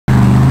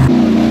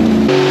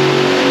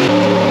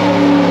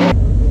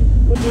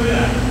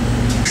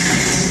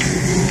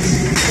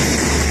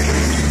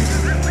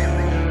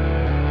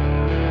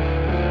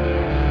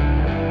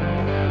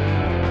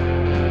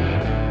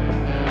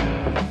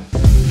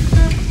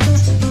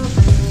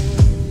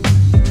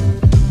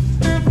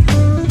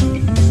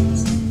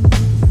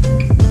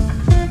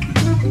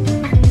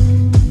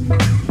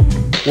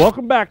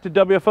Welcome back to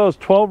WFO's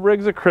 12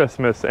 Rigs of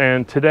Christmas,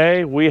 and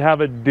today we have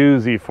a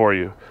doozy for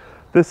you.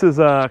 This is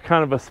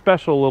kind of a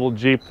special little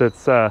Jeep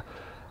that's had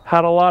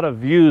a lot of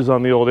views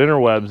on the old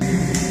interwebs.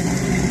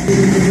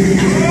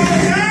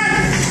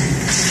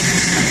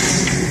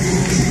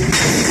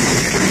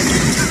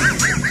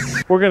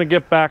 We're going to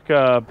get back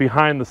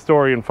behind the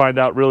story and find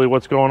out really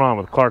what's going on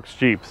with Clark's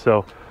Jeep.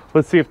 So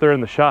let's see if they're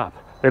in the shop.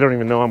 They don't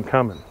even know I'm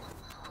coming.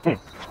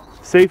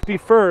 Safety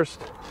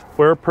first,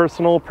 wear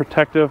personal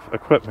protective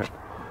equipment.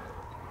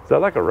 Is that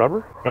like a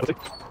rubber?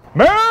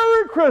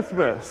 Merry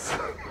Christmas!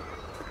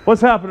 What's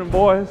happening,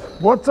 boys?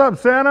 What's up,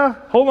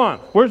 Santa? Hold on,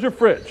 where's your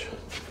fridge?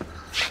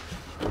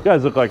 You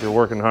guys look like you're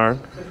working hard.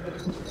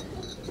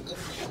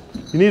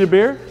 You need a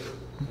beer?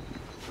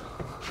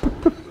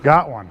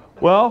 Got one.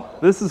 Well,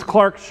 this is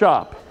Clark's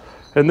shop,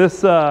 and this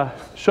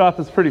shop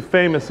is pretty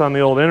famous on the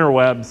old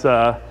interwebs,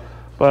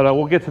 but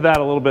we'll get to that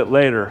a little bit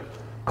later.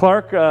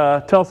 Clark,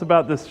 tell us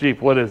about this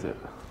Jeep. What is it?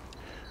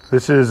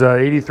 This is a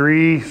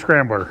 83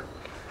 Scrambler.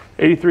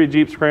 83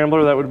 Jeep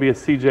Scrambler, that would be a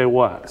CJ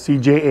what?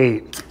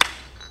 CJ8.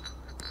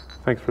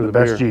 Thanks for the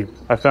best beer. Jeep.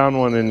 I found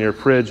one in your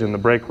fridge in the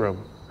break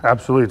room.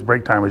 Absolutely, it's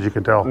break time, as you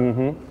can tell.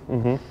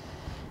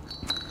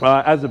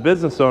 As a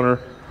business owner,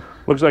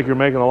 looks like you're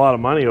making a lot of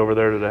money over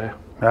there today.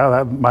 Yeah,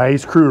 that's my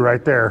ace crew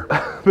right there.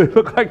 They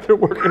look like they're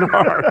working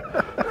hard.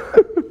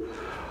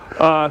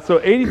 So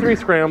 83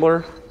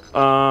 Scrambler,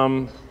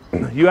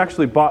 you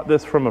actually bought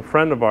this from a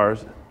friend of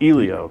ours,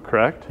 Elio,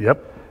 correct?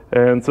 Yep.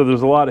 And so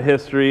there's a lot of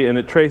history, and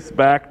it traced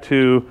back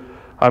to,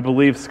 I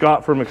believe,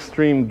 Scott from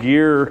Extreme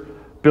Gear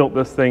built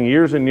this thing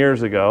years and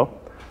years ago.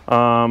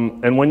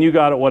 And when you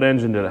got it, what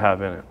engine did it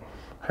have in it?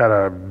 Had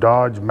a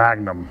Dodge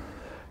Magnum.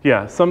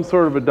 Yeah, some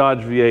sort of a Dodge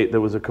V8 that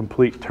was a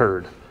complete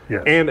turd.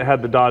 Yes. And it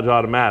had the Dodge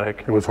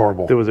Automatic. It was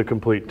horrible. It was a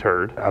complete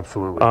turd.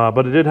 Absolutely.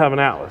 But it did have an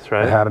Atlas,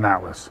 right? It had an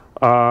Atlas.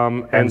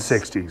 And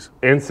 60s.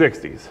 And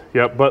 60s,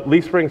 yep. But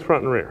leaf springs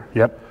front and rear.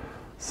 Yep.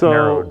 So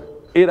Narrowed.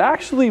 It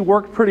actually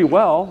worked pretty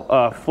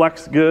well.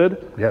 Flexed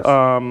good. Yes.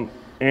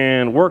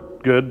 And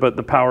worked good, but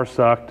the power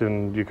sucked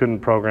and you couldn't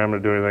program it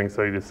to do anything.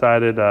 So you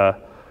decided,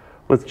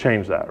 let's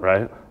change that,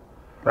 right?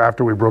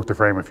 After we broke the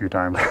frame a few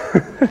times.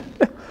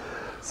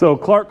 So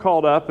Clark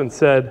called up and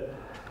said,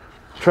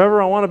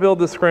 Trevor, I want to build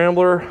this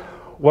Scrambler.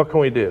 What can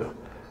we do?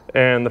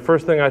 And the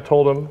first thing I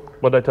told him,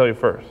 what did I tell you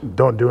first?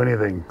 Don't do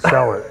anything.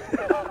 Sell it.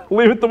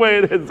 Leave it the way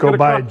it is. Go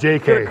buy a JK.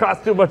 It's going to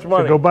cost too much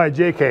money. So go buy a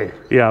JK.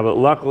 Yeah, but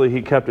luckily he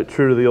kept it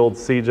true to the old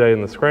CJ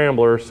and the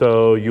Scrambler,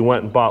 so you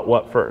went and bought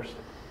what first?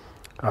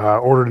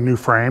 Ordered a new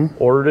frame.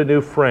 Ordered a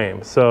new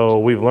frame. So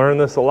we've learned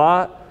this a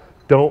lot.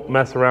 Don't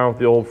mess around with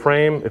the old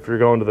frame if you're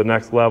going to the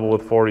next level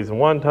with 40s and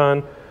 1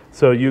 ton.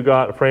 So you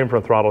got a frame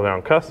from Throttle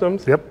Down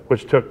Customs, yep,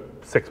 which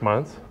took 6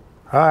 months.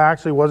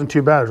 Actually wasn't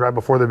too bad. It was right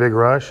before the big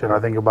rush, and I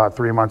think about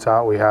 3 months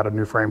out we had a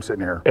new frame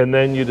sitting here. And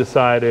then you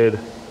decided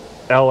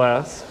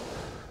LS.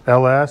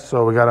 LS,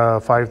 so we got a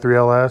 5.3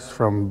 LS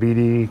from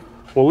BD.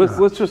 Well,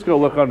 let's just go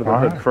look under the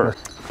hood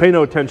first. Pay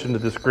no attention to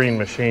this green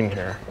machine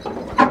here.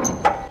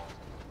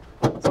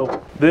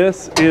 So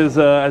this is,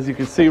 as you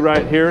can see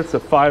right here, it's a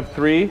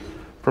 5.3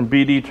 from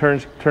BD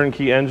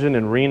Turnkey engine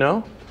in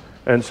Reno.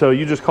 And so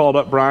you just called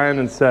up Brian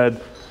and said,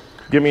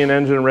 give me an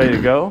engine ready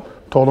to go.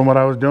 Told him what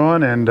I was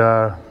doing, and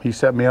he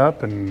set me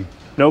up. And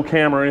no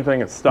cam or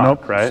anything, it's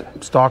stock, nope,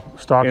 right? Stock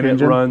and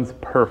engine. It runs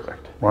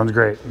perfect. Runs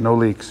great, no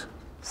leaks.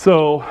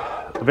 So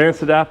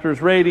advanced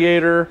adapters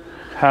radiator,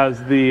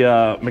 has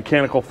the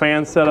mechanical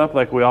fan set up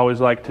like we always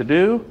like to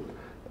do,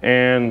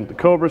 and the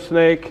Cobra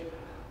Snake,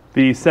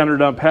 the center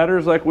dump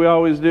headers like we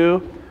always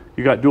do.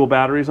 You got dual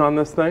batteries on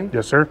this thing?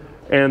 Yes, sir.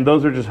 And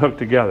those are just hooked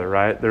together,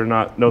 right? They're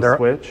not,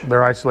 switch?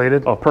 They're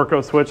isolated. Oh,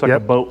 Perco switch, like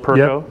yep. a boat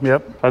Perco?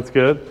 Yep. That's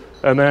good.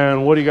 And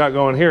then what do you got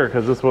going here?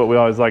 Because this is what we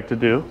always like to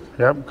do.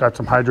 Yep, got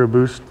some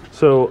Hydroboost.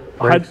 So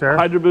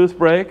Hydroboost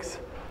brakes.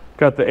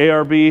 Got the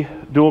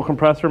ARB dual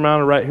compressor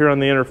mounted right here on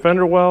the inner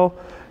fender well,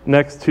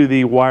 next to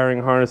the wiring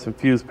harness and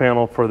fuse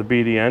panel for the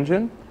BD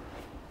engine.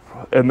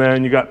 And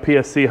then you got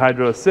PSC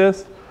Hydro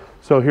Assist.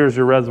 So here's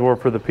your reservoir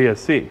for the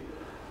PSC.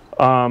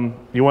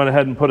 You went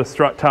ahead and put a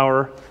strut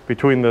tower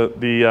between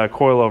the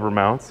coilover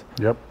mounts.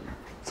 Yep.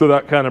 So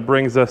that kind of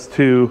brings us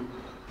to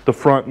the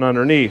front and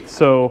underneath.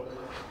 So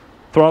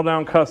Throttle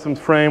Down Customs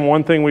frame,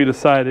 one thing we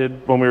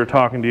decided when we were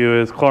talking to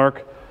you is,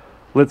 Clark,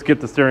 let's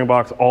get the steering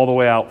box all the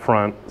way out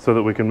front so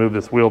that we can move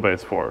this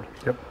wheelbase forward.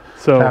 Yep.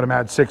 So had them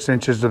add 6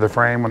 inches to the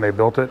frame when they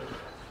built it.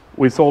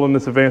 We sold them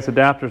this advanced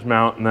adapters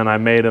mount, and then I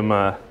made them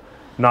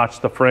notch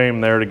the frame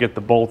there to get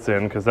the bolts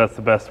in, because that's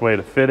the best way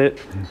to fit it.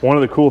 One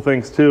of the cool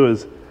things too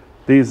is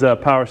these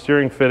power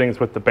steering fittings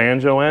with the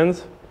banjo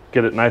ends,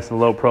 get it nice and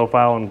low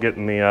profile and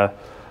getting the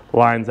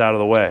lines out of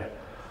the way.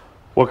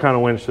 What kind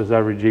of winch does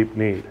every Jeep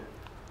need?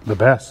 The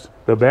best.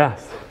 The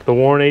best. The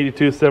Warren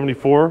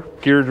 8274,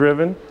 gear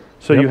driven.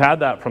 So you had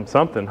that from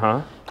something,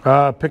 huh?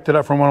 Picked it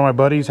up from one of my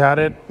buddies, had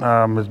it.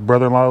 His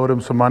brother-in-law owed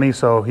him some money,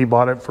 so he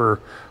bought it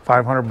for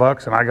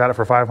 $500 and I got it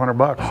for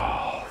 $500.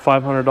 Oh,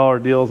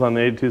 $500 deals on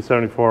the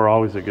 8274 are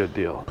always a good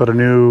deal. Put a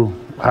new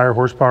higher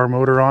horsepower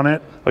motor on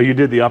it. Oh, you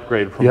did the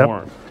upgrade from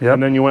Warren. Yep.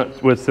 And then you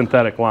went with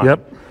synthetic line.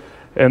 Yep.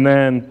 And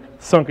then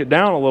sunk it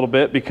down a little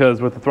bit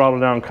because with the Throttle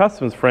Down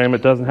Customs frame,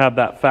 it doesn't have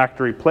that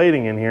factory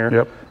plating in here.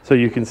 Yep. So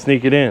you can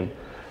sneak it in.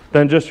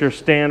 Then just your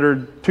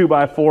standard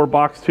 2x4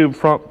 box tube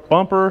front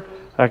bumper.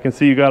 I can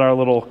see you got our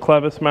little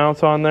clevis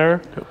mounts on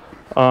there.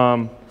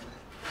 Yep.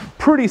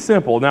 Pretty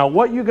simple. Now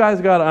what you guys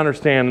got to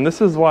understand, and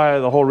this is why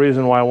the whole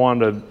reason why I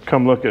wanted to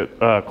come look at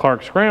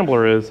Clark's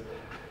Scrambler is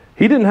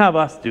he didn't have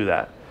us do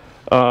that.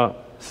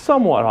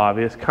 Somewhat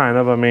obvious, kind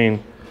of. I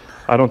mean,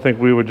 I don't think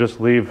we would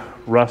just leave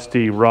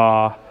rusty,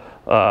 raw,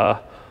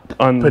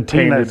 unpainted.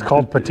 Patina, it's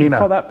called patina. You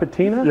call that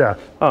patina? Yeah.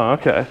 Oh,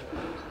 okay.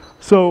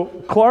 So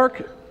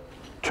Clark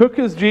took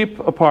his Jeep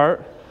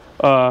apart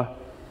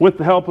with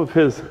the help of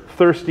his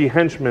thirsty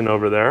henchman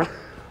over there,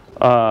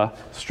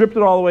 stripped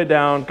it all the way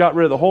down, got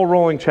rid of the whole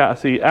rolling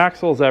chassis,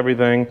 axles,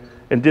 everything,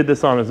 and did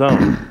this on his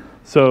own.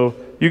 So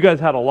you guys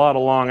had a lot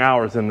of long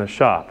hours in this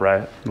shop,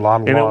 right?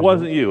 And it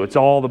wasn't you. It's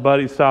all the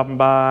buddies stopping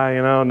by,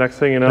 you know, next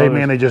thing you know. Hey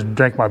man, they just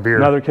drank my beer.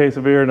 Another case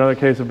of beer,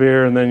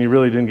 and then you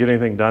really didn't get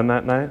anything done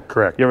that night?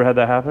 Correct. You ever had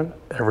that happen?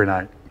 Every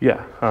night.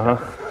 Yeah,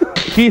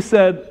 He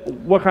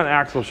said, what kind of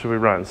axle should we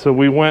run? So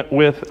we went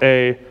with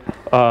a,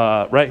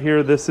 right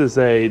here, this is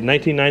a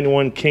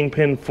 1991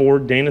 Kingpin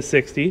Ford Dana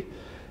 60,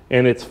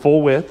 and it's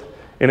full width,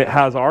 and it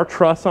has our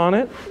truss on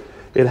it.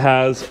 It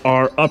has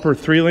our upper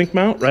 3-link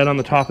mount right on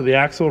the top of the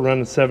axle,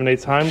 running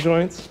 7/8 heim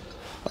joints.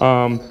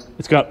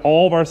 It's got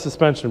all of our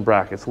suspension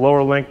brackets,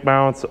 lower link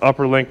mounts,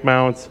 upper link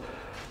mounts.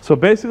 So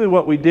basically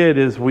what we did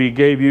is we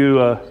gave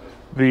you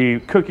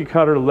the cookie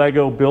cutter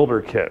Lego builder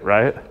kit,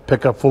 right?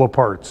 Pickup full of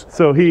parts.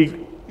 So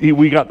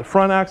we got the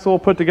front axle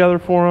put together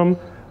for him,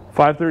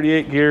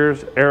 538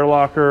 gears, air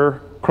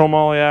locker,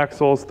 chromoly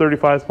axles,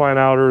 35 spline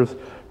outers,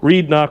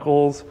 reed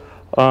knuckles.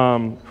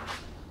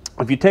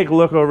 If you take a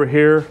look over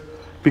here,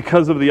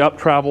 because of the up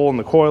travel and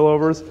the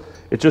coilovers,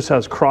 it just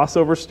has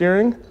crossover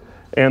steering,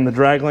 and the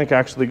drag link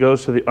actually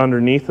goes to the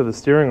underneath of the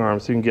steering arm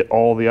so you can get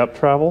all the up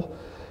travel.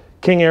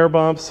 King air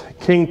bumps,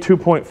 King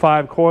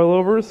 2.5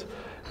 coilovers,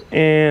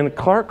 and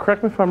Clark,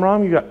 correct me if I'm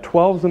wrong, you got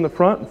 12s in the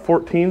front and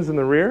 14s in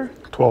the rear?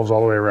 12s all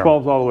the way around.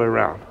 12s all the way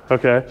around,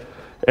 okay.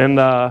 And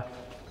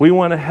we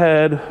went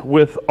ahead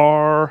with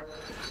our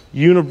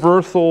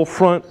universal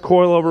front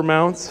coilover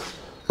mounts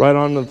right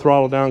on the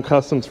Throttle Down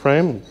Customs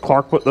frame.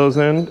 Clark put those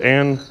in,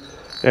 and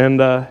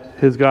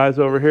his guys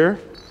over here.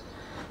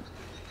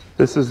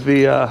 This is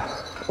the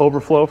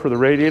overflow for the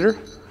radiator.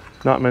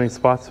 Not many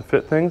spots to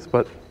fit things,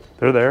 but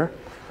they're there.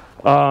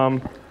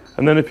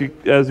 And then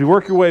as you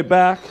work your way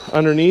back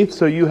underneath,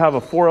 so you have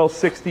a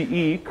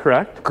 4L60E,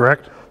 correct?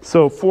 Correct.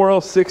 So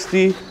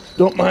 4L60,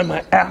 don't mind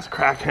my ass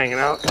crack hanging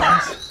out,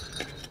 guys.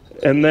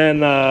 And then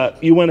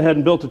you went ahead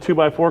and built a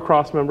 2x4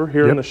 cross member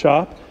here in the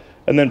shop,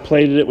 and then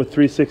plated it with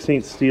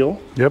 3/16 steel.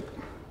 Yep.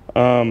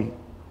 And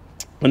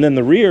then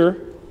the rear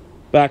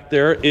back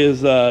there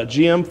is a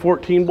GM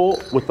 14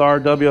 bolt with our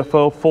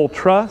WFO full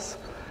truss,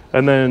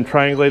 and then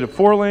triangulated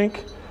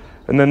 4-link.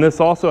 And then this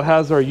also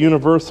has our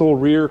universal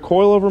rear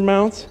coilover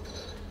mounts,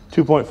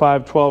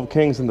 2.5 12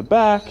 Kings in the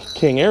back,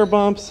 King air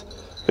bumps.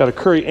 Got a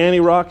Curry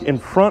anti-rock in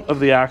front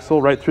of the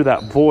axle, right through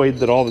that void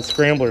that all the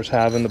Scramblers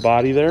have in the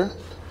body there.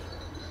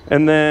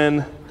 And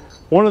then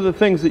one of the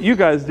things that you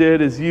guys did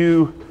is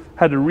you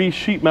had to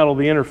re-sheet metal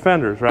the inner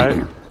fenders,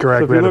 right?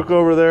 Correct. So if you look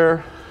over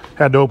there,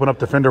 had to open up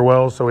the fender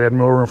wells, so we had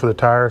more room for the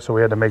tire, so we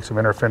had to make some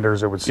inner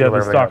fenders that would seal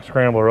everything. Yeah, the stock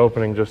Scrambler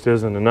opening just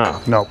isn't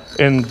enough. No.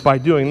 And by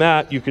doing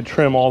that, you could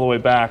trim all the way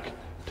back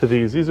to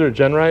these. These are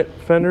Genright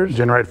fenders?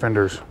 Genright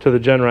fenders. To the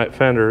Genright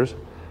fenders.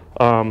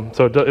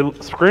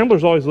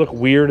 Scramblers always look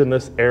weird in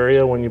this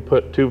area when you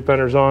put tube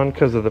fenders on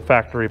because of the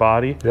factory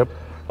body. Yep.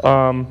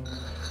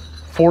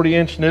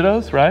 40-inch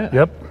Nittos, right?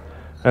 Yep.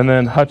 And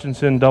then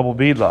Hutchinson double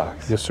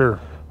beadlocks. Yes, sir.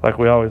 Like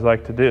we always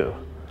like to do.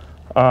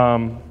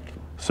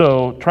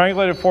 So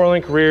triangulated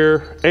 4-link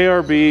rear,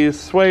 ARBs,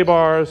 sway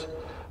bars,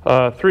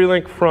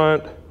 3-link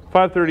front,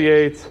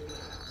 538s.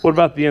 What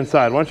about the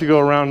inside? Why don't you go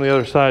around the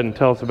other side and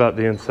tell us about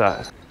the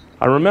inside?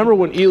 I remember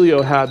when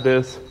Elio had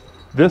this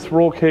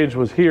roll cage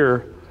was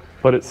here,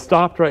 but it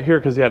stopped right here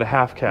because he had a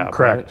half cab.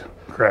 Correct.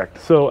 Right? Correct.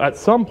 So at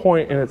some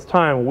point in its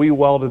time, we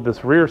welded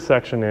this rear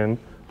section in.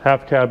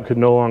 Half cab could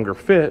no longer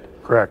fit.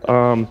 Correct.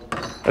 And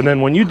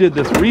then when you did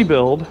this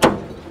rebuild,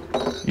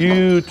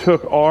 you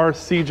took our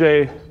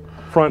CJ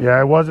front.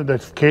 Yeah,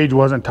 the cage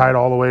wasn't tied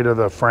all the way to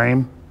the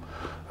frame.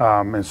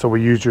 And so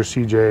we used your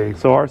CJ.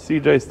 So our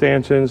CJ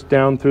stanchions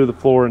down through the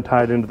floor and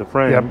tied into the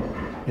frame. Yep.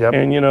 Yep.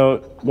 And you know,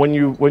 when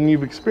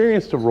you've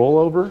experienced a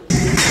rollover,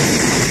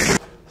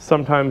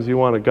 sometimes you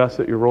want to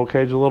gusset your roll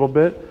cage a little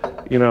bit.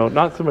 You know,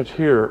 not so much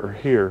here or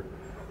here,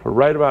 but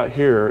right about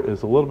here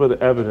is a little bit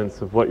of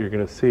evidence of what you're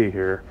going to see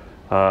here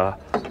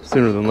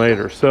sooner than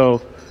later.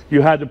 So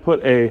you had to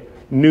put a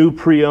new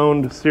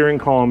pre-owned steering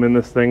column in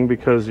this thing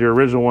because your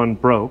original one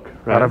broke.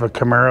 Right? Out of a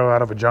Camaro,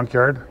 out of a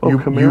junkyard. Oh,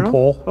 Camaro? You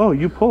pull. Oh,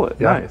 you pull it.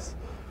 Yeah. Nice.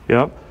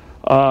 Yep.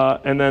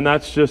 And then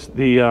that's just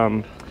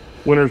the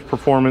Winner's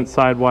Performance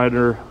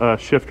Sidewinder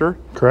shifter.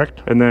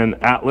 Correct. And then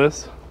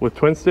Atlas with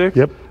twin sticks.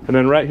 Yep. And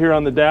then right here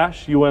on the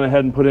dash, you went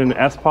ahead and put in an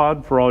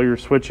S-Pod for all your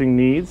switching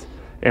needs.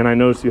 And I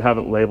noticed you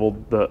haven't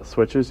labeled the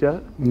switches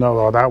yet.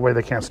 No, that way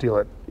they can't steal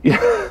it.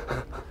 Yeah.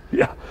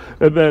 Yeah.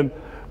 And then,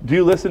 do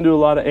you listen to a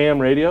lot of AM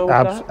radio with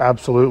that?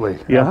 Absolutely.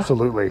 Yeah?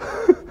 Absolutely.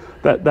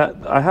 that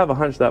I have a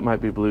hunch that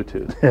might be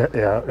Bluetooth.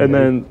 Yeah. And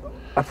then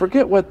I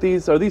forget what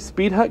these are. These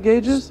Speed Hut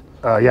gauges?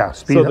 Yeah,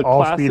 Speed Speed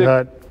Hut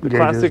the gauges,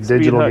 classic Speed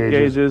digital Hut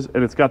gauges. gauges,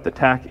 and it's got the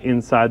tack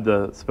inside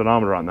the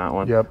speedometer on that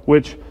one. Yep.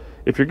 Which,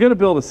 if you're going to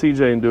build a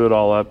CJ and do it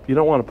all up, you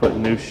don't want to put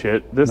new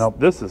shit. This Nope.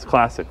 This is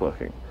classic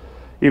looking,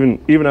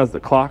 even as the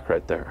clock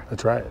right there.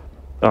 That's right.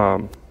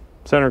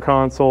 Center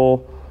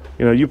console.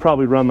 You know, you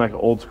probably run like an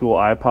old school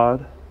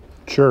iPod.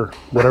 Sure,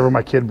 whatever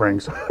my kid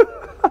brings.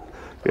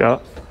 Yeah.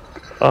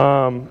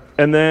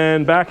 And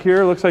then back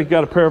here, looks like you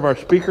got a pair of our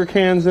speaker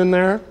cans in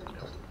there.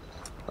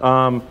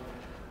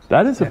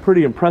 That is a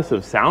pretty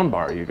impressive sound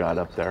bar you got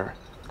up there.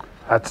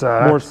 That's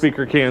more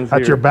speaker cans.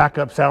 That's here. your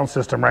backup sound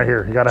system right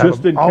here. You got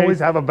to always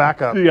have a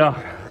backup.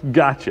 Yeah,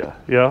 gotcha.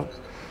 Yeah.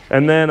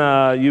 And then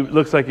you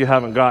looks like you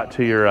haven't got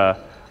to your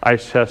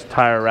ice chest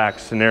tire rack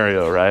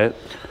scenario, right?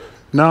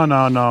 No.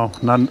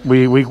 None,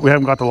 we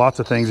haven't got to lots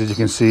of things, as you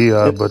can see,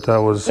 but that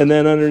was... And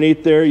then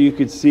underneath there, you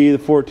could see the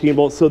 14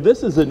 bolt. So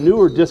this is a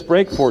newer disc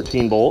brake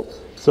 14 bolt.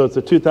 So it's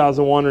a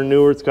 2001 or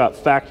newer. It's got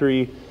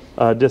factory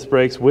disc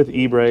brakes with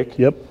e-brake.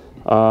 Yep.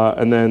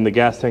 And then the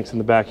gas tanks in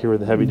the back here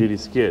with the heavy duty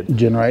skid.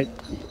 Genright.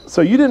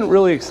 So you didn't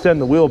really extend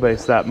the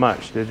wheelbase that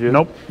much, did you?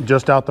 Nope,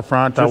 just out the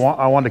front.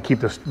 I wanted to keep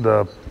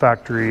the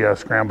factory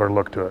Scrambler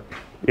look to it.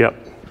 Yep,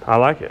 I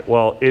like it.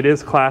 Well, it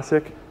is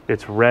classic.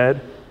 It's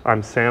red.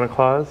 I'm Santa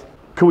Claus.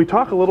 Can we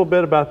talk a little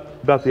bit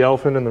about the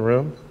elephant in the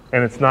room?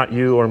 And it's not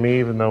you or me,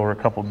 even though we're a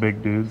couple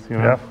big dudes. You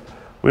know? Yeah.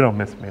 We don't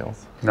miss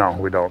meals. No,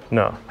 we don't.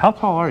 No. How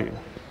tall are you?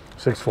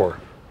 6'4".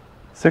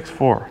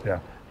 6'4". Yeah.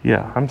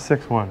 Yeah, I'm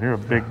 6'1". You're a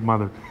big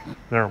mother.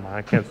 Never mind,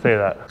 I can't say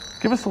that.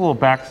 Give us a little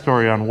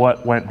backstory on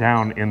what went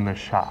down in the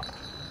shop.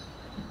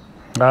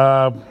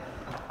 I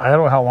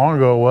don't know how long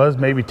ago it was,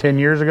 maybe 10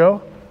 years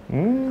ago.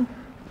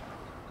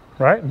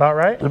 Right, about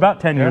right? It was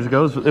about 10 years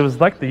ago. It was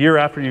like the year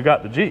after you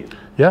got the Jeep.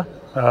 Yeah,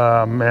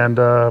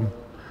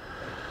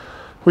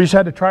 we just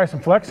had to try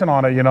some flexing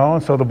on it, you know,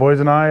 and so the boys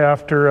and I,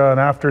 after an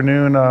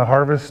afternoon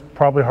harvest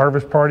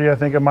party, I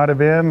think it might have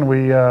been,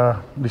 we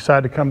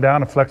decided to come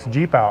down and flex the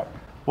Jeep out.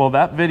 Well,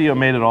 that video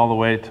made it all the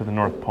way to the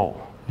North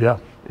Pole. Yeah.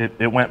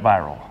 It went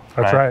viral.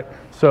 That's right.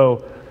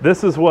 So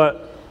this is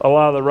what a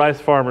lot of the rice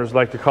farmers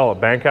like to call a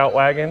bank out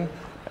wagon.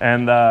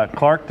 And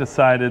Clark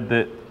decided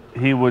that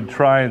he would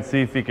try and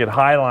see if he could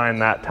highline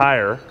that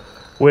tire,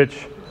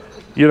 which,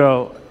 you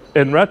know,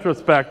 in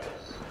retrospect,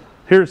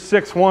 here's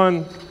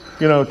 6'1",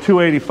 you know,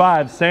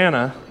 285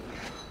 Santa,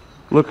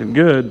 looking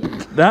good.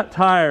 That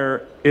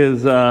tire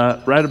is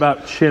right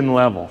about chin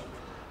level.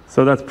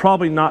 So that's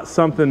probably not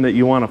something that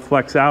you want to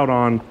flex out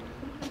on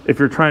if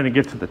you're trying to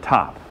get to the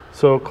top.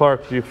 So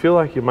Clark, do you feel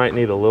like you might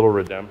need a little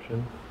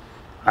redemption?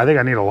 I think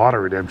I need a lot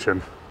of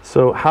redemption.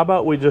 So how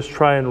about we just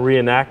try and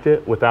reenact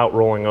it without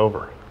rolling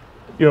over?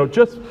 You know,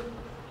 just,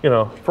 you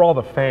know, for all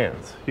the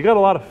fans. You got a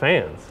lot of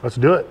fans. Let's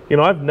do it. You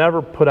know, I've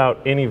never put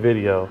out any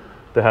video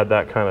that had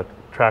that kind of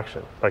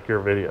traction, like your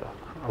video.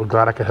 I'm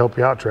glad I could help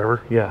you out,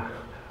 Trevor. Yeah,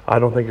 I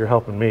don't think you're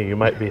helping me. You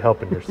might be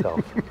helping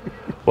yourself.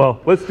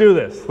 Well, let's do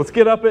this. Let's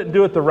get up it and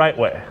do it the right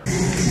way.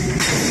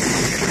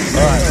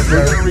 All right,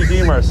 we're gonna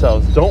redeem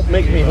ourselves. Don't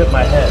make me hit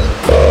my head.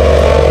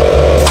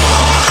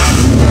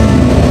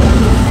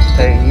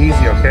 Hey,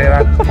 easy, okay?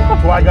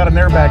 That's why I got an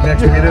airbag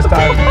next to me this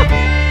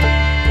time.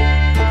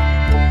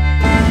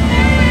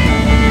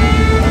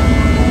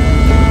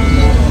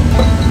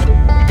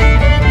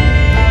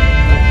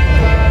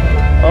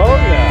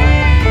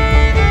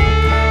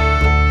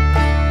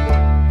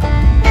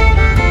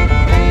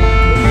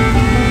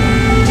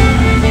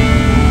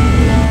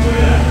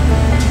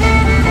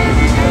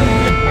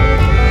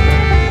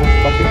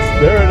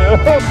 There it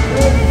is.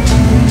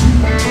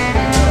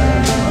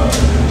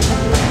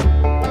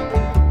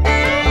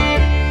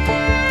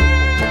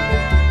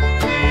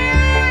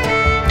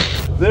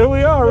 There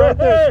we are, right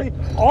there. See,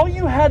 all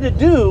you had to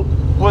do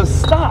was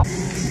stop.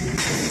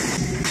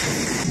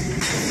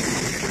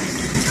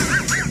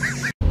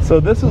 So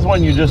this is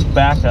when you just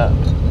back up.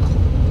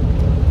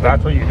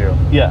 That's what you do.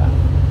 Yeah,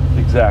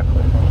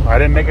 exactly. I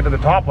didn't make it to the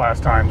top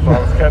last time, so I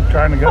was kept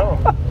trying to go.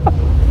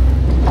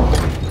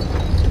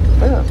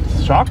 Yeah,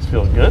 shocks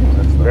feel good.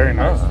 That's very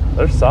nice.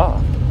 They're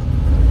soft.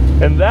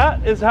 And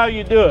that is how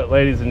you do it,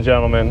 ladies and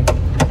gentlemen.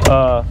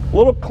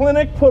 Little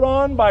clinic put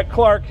on by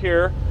Clark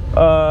here,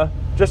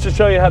 just to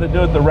show you how to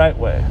do it the right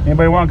way.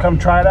 Anybody want to come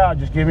try it out,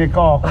 just give me a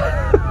call.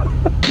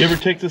 You ever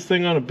take this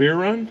thing on a beer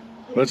run?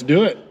 Let's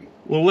do it.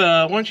 Well,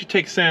 why don't you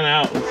take Santa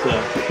out?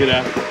 Let's get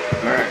after it.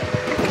 All right.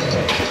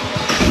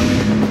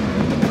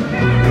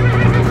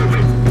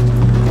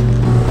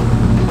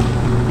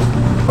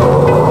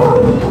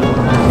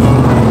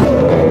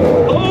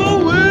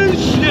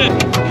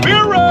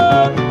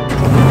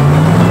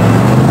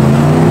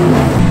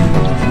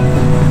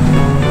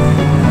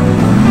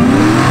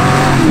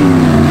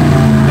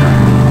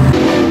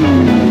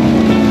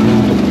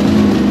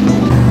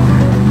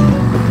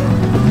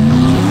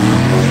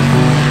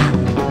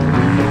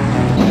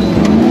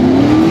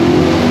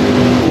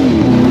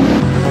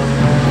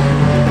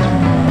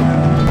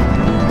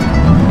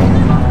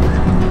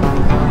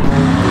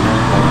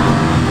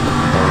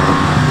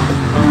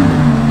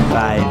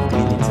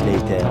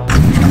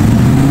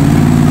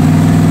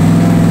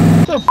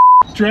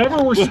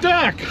 Trevor, we're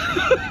stuck.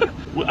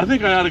 Well, I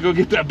think I ought to go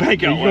get that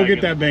bank out wagon. Go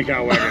get that bank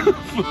out wagon.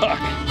 Fuck.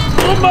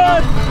 Come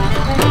on!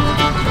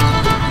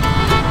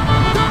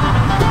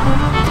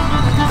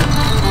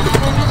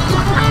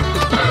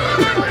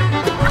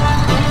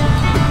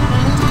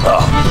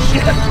 Oh,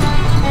 shit.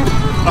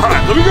 All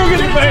right, let me go get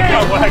the bank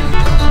out wagon.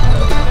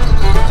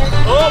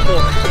 Oh,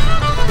 boy.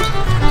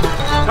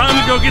 Time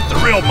to go get the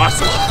real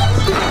muscle.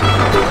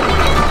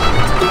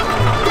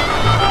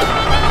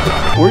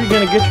 Where are you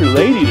going to get your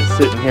lady to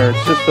sit in here?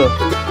 It's just a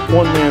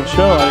one-man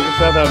show. I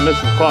guess I have to have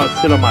Mrs. Claus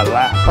sit on my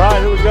lap. All right,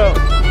 here we go.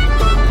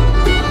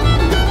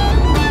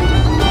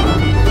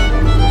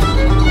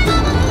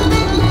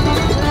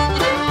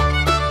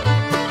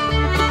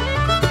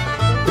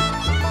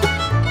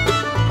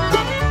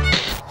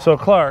 So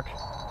Clark,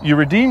 you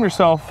redeem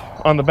yourself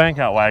on the bank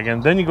out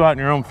wagon, then you go out in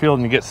your own field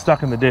and you get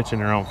stuck in the ditch in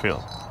your own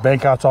field.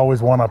 Bank out's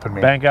always one up in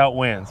me. Bank out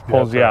wins,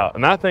 pulls you out.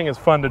 And that thing is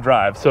fun to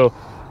drive. So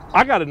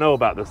I got to know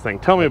about this thing.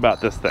 Tell me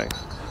about this thing.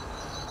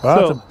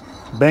 Well, it's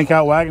a bank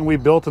out wagon we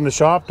built in the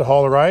shop to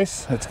haul the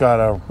rice. It's got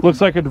a...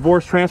 Looks like a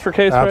divorce transfer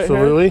case right here.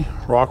 Absolutely.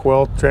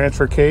 Rockwell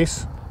transfer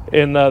case.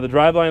 And the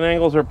driveline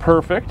angles are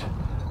perfect.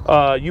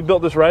 You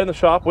built this right in the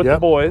shop with the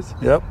boys.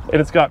 Yep. And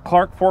it's got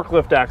Clark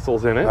forklift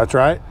axles in it. That's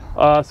right.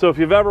 So if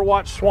you've ever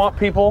watched Swamp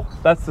People,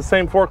 that's the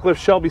same forklift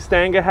Shelby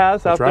Stanga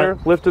has out there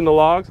lifting the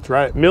logs. That's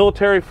right.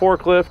 Military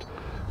forklift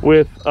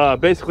with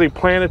basically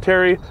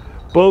planetary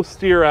both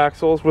steer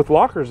axles with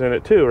lockers in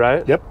it too,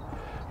 right? Yep.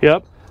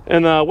 Yep.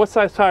 And what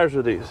size tires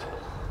are these?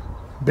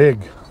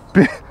 Big.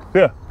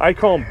 Yeah, I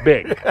call them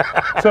big.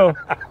 So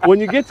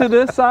when you get to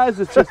this size,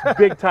 it's just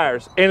big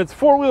tires. And it's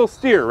four-wheel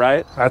steer,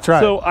 right? That's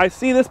right. So I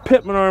see this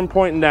pitman arm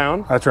pointing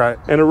down. That's right.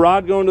 And a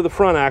rod going to the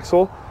front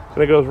axle.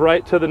 And it goes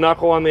right to the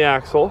knuckle on the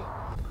axle.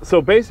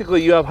 So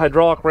basically you have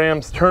hydraulic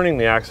rams turning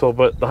the axle,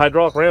 but the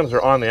hydraulic rams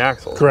are on the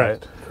axle.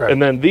 Correct. Right? Correct.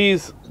 And then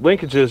these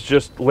linkages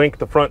just link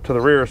the front to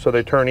the rear so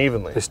they turn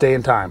evenly. They stay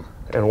in time.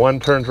 And one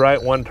turns right,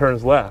 one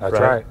turns left. That's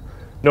right.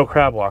 No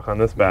crab walk on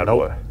this bad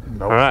boy.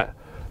 Nope. All right.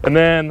 And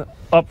then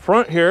up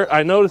front here,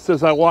 I noticed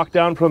as I walked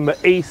down from the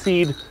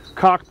AC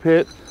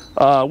cockpit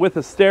with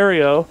a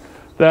stereo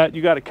that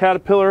you got a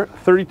Caterpillar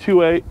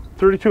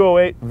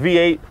 3208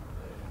 V8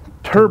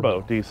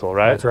 turbo diesel,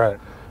 right? That's right.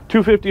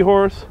 250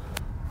 horse.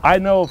 I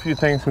know a few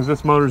things because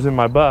this motor's in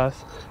my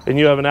bus, and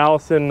you have an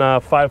Allison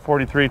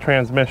 543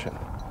 transmission.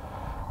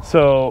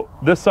 So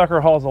this sucker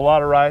hauls a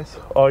lot of rice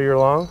all year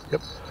long.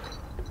 Yep.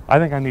 I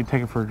think I need to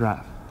take it for a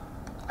drive.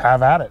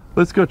 Have at it.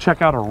 Let's go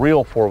check out a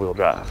real four-wheel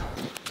drive.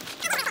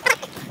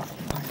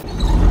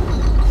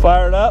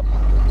 Fired up,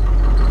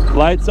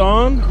 lights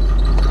on,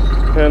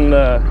 and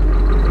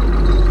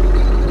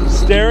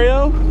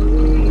stereo.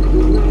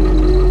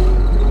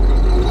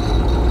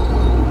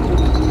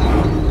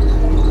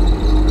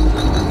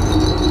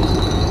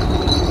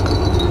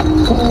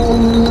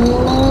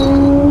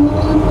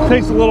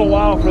 Takes a little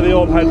while for the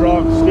old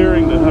hydraulic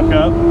steering to hook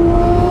up,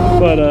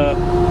 but I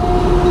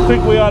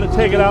think we ought to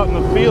take it out in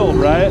the field,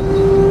 right?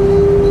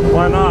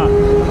 Why not?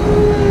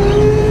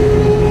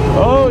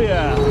 Oh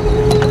yeah.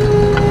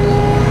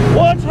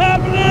 What's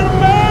happening in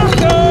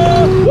America?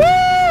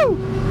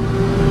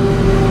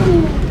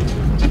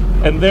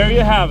 Woo! And there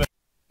you have it.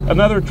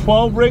 Another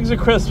 12 rigs of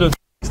Christmas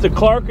to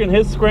Clark and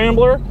his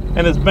Scrambler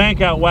and his bank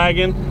out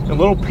wagon and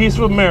little piece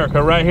of America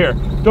right here.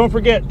 Don't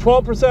forget,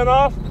 12%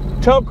 off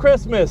till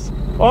Christmas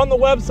on the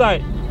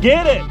website.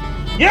 Get it!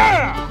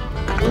 Yeah!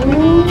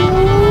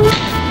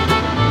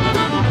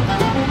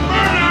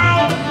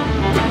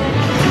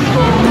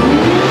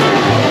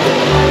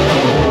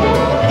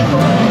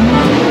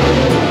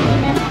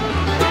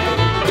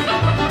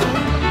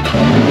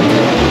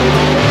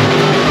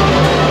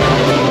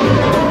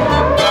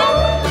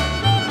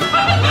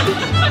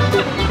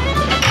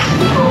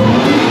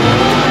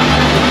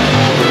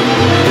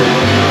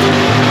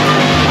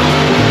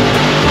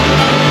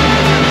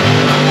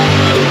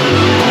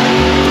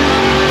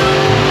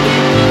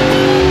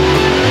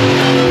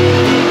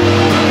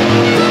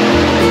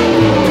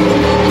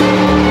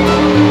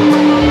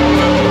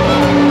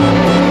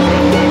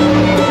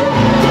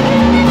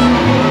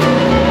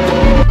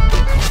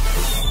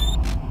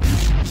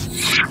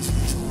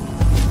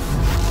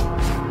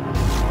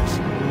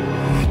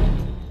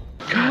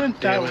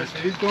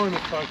 He's going to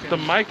fucking... The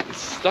mic is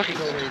stuck in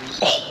there.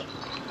 Oh,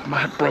 I might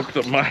have broke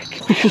the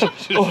mic.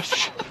 Oh,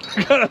 shit.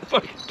 I got a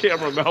fucking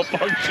camera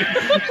malfunction.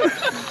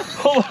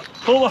 Hold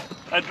on.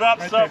 I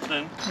dropped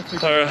something.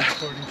 All right.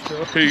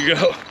 Here you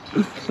go.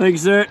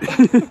 Thanks, sir.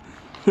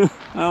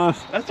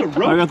 That's a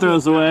rope. I gotta throw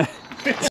this away.